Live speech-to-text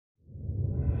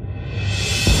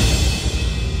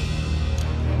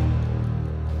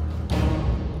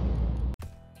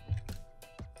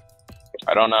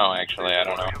I don't know, actually. I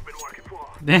don't know.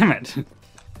 Damn it.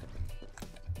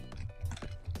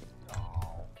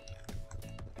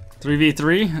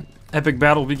 3v3. Epic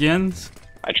battle begins.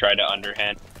 I tried to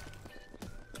underhand.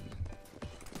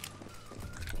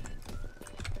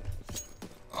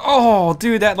 Oh,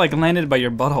 dude, that like landed by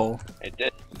your butthole. It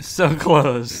did. So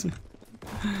close.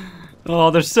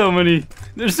 Oh, there's so many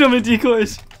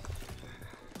decoys.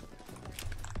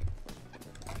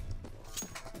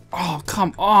 Oh,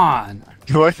 come on.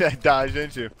 You like that dodge,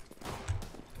 didn't you?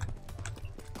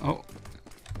 Oh.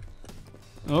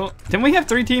 Oh, didn't we have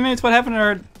 3 teammates? What happened to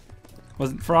our...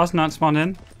 Was Frost not spawned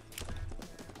in?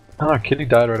 Oh, Kitty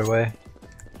died right away.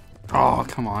 Oh,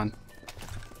 come on.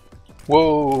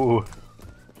 Whoa.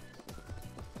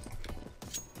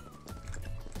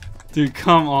 Dude,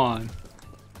 come on.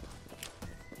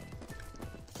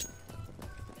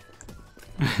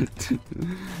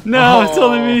 No, it's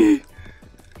only me.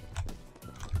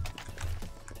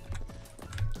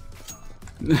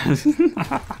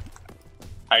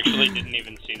 I actually didn't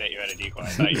even see that you had a decoy. I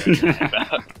thought you had a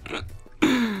about.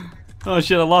 Oh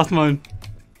shit, I lost mine.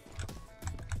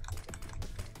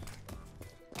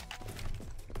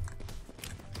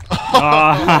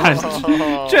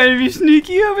 Oh, trying to be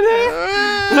sneaky over there?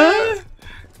 Huh?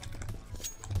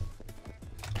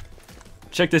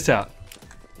 Check this out.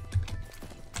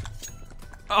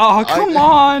 Oh, come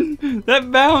on!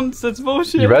 That bounce, that's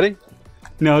bullshit. You ready?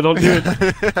 No, don't do it.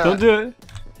 Don't do it.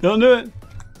 Don't do it.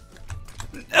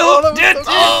 Oh, did it!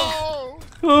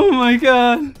 Oh my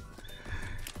god.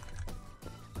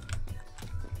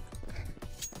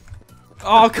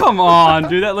 Oh, come on,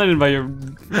 dude. That landed by your...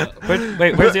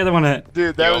 Wait, where's the other one at?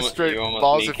 Dude, that was straight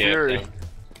balls of fury.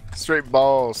 Straight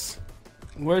balls.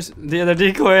 Where's the other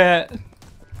decoy at?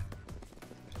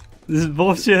 This is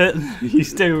bullshit. You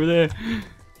stay over there.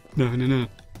 No, no, no.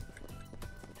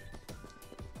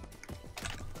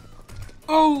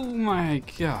 Oh my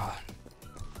god.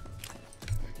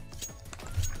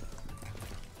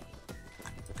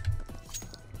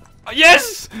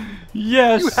 Yes!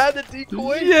 Yes! You had the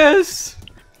decoy? Yes!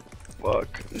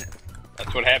 Fuck.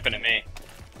 That's what happened to me.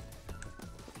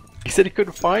 He said he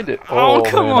couldn't find it. Oh,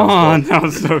 come man, on! That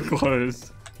was so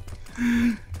close.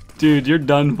 Dude, you're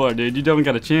done for, dude. You don't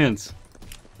got a chance.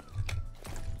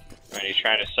 Right, he's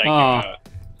trying to psych you out.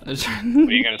 What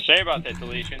are you gonna say about that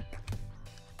deletion?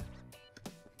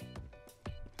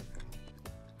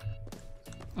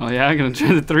 Oh yeah, I'm gonna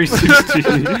try the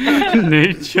 360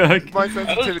 Nate Chuck. My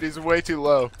sensitivity is way too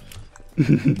low.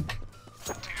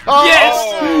 Oh!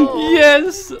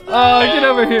 Yes! Yes! Oh, get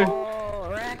over here.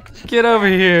 Get over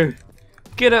here.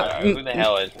 Get up. Who the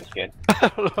hell is this kid?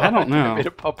 I don't know. I made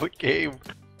a public game.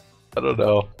 I don't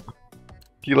know.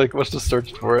 He like must have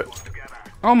searched for it.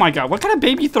 Oh my god, what kind of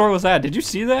baby throw was that? Did you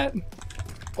see that?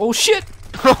 Oh shit!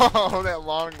 Oh, that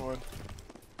long one.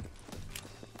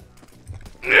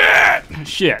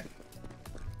 Shit.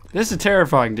 This is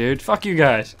terrifying, dude. Fuck you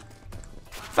guys.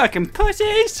 Fucking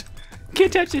pussies!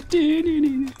 Can't touch it.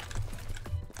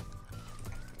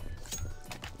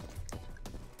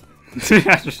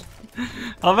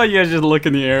 How about you guys just look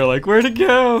in the air like, where'd it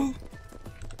go?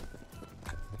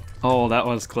 Oh, that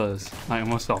was close. I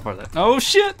almost fell for that. Oh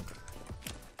shit!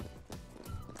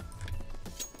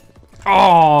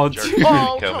 Oh, dude.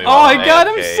 Oh, I got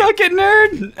him! Suck it,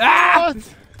 nerd! Ah!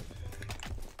 What?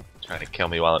 Trying to kill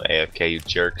me while I'm AFK, you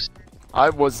jerks. I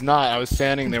was not. I was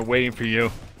standing there waiting for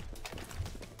you.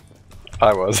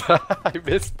 I was. I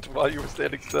missed while you were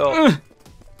standing still.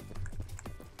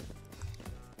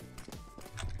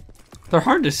 They're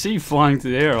hard to see flying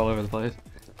through the air all over the place.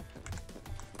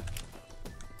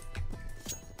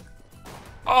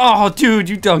 Oh, dude,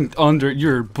 you dunked under.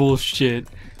 You're bullshit.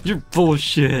 You're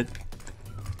bullshit.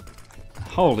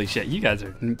 Holy shit, you guys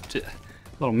are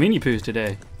little mini poos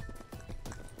today.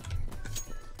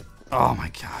 Oh my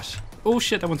gosh. Oh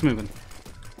shit, that one's moving.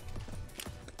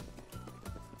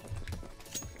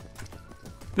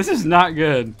 This is not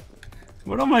good.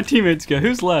 Where'd all my teammates go?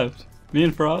 Who's left? Me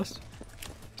and Frost?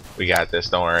 We got this,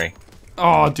 don't worry.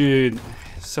 Oh, dude.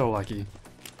 So lucky.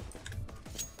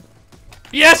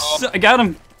 Yes! Oh. I got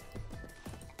him!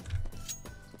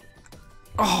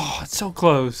 Oh, it's so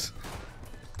close.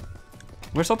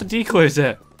 Where's all the decoys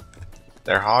at?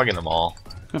 They're hogging them all.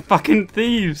 The fucking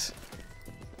thieves.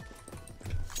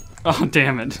 Oh,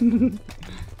 damn it.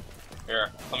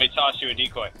 Here, let me toss you a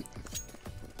decoy.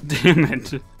 Damn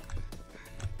it.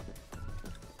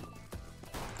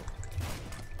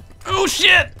 Oh,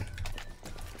 shit!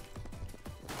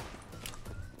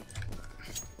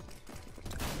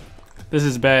 This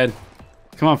is bad.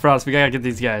 Come on, Frost, we gotta get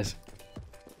these guys.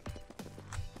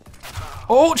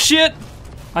 Oh, shit!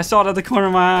 I saw it at the corner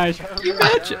of my eyes. You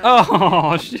bitch!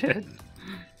 Oh shit.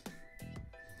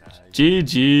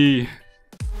 GG.